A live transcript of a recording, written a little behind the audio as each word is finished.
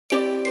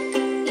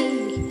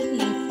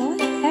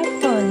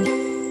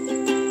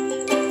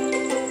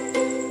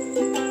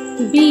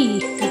B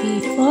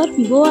for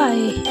boy.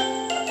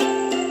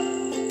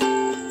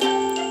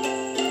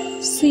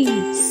 C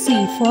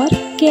for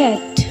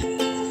cat.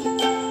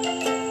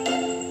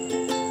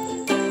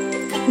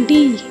 D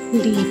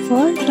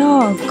for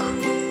dog.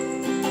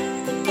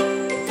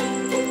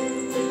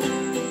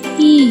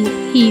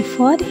 E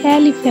for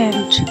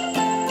elephant.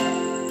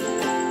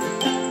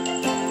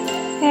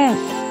 F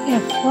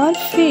for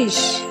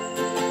fish.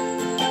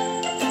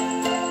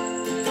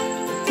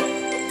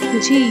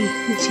 G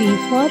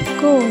for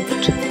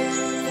goat.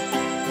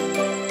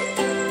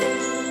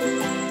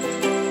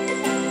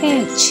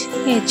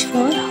 H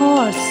for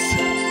horse.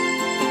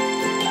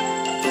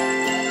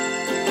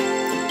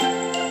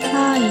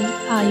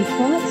 I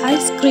for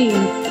ice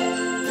cream.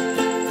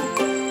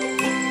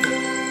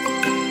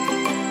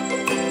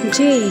 J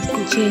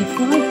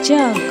for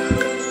jug.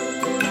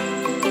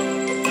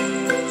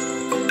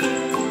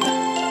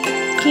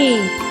 K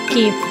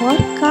for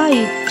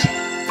kite.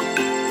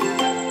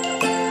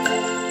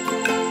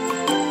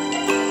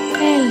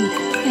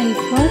 L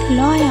for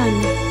lion.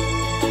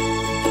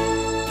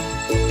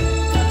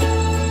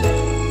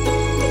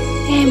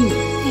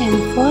 M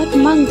for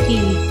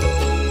monkey.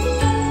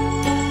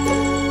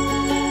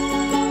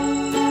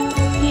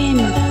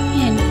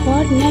 N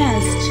for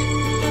nest.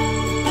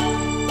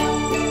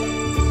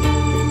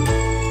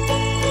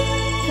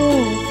 O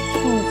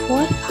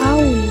for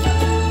owl.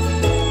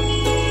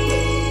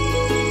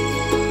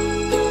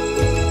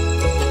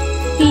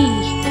 P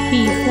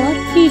for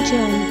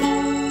pigeon.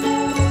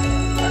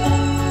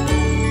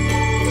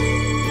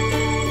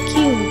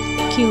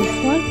 Q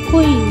for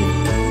queen.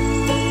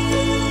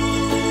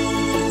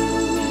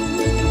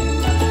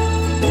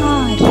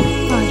 R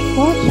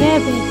for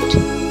rabbit.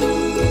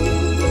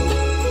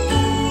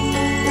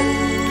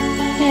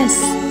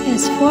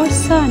 S for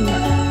sun.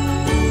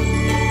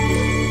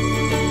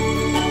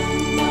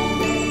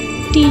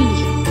 T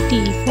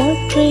for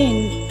train.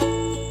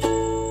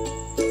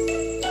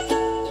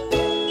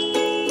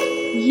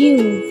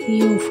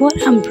 U for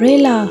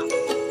umbrella.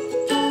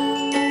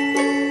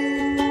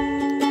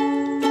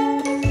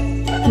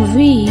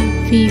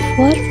 V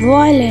for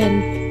violin.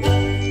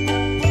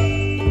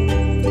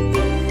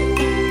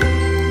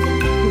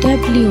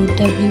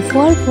 W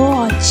for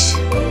watch.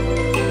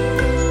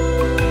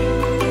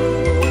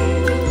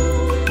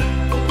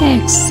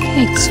 X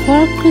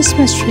for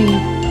Christmas tree.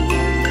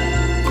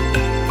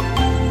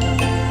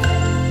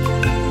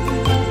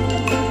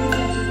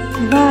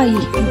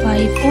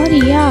 Y for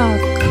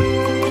yak.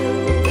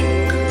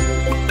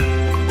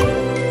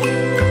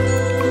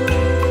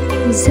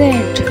 Z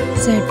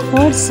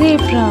for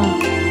zebra.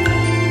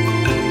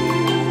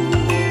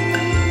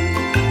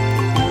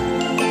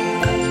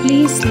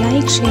 Please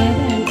like, share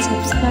and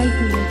subscribe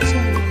my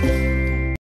channel.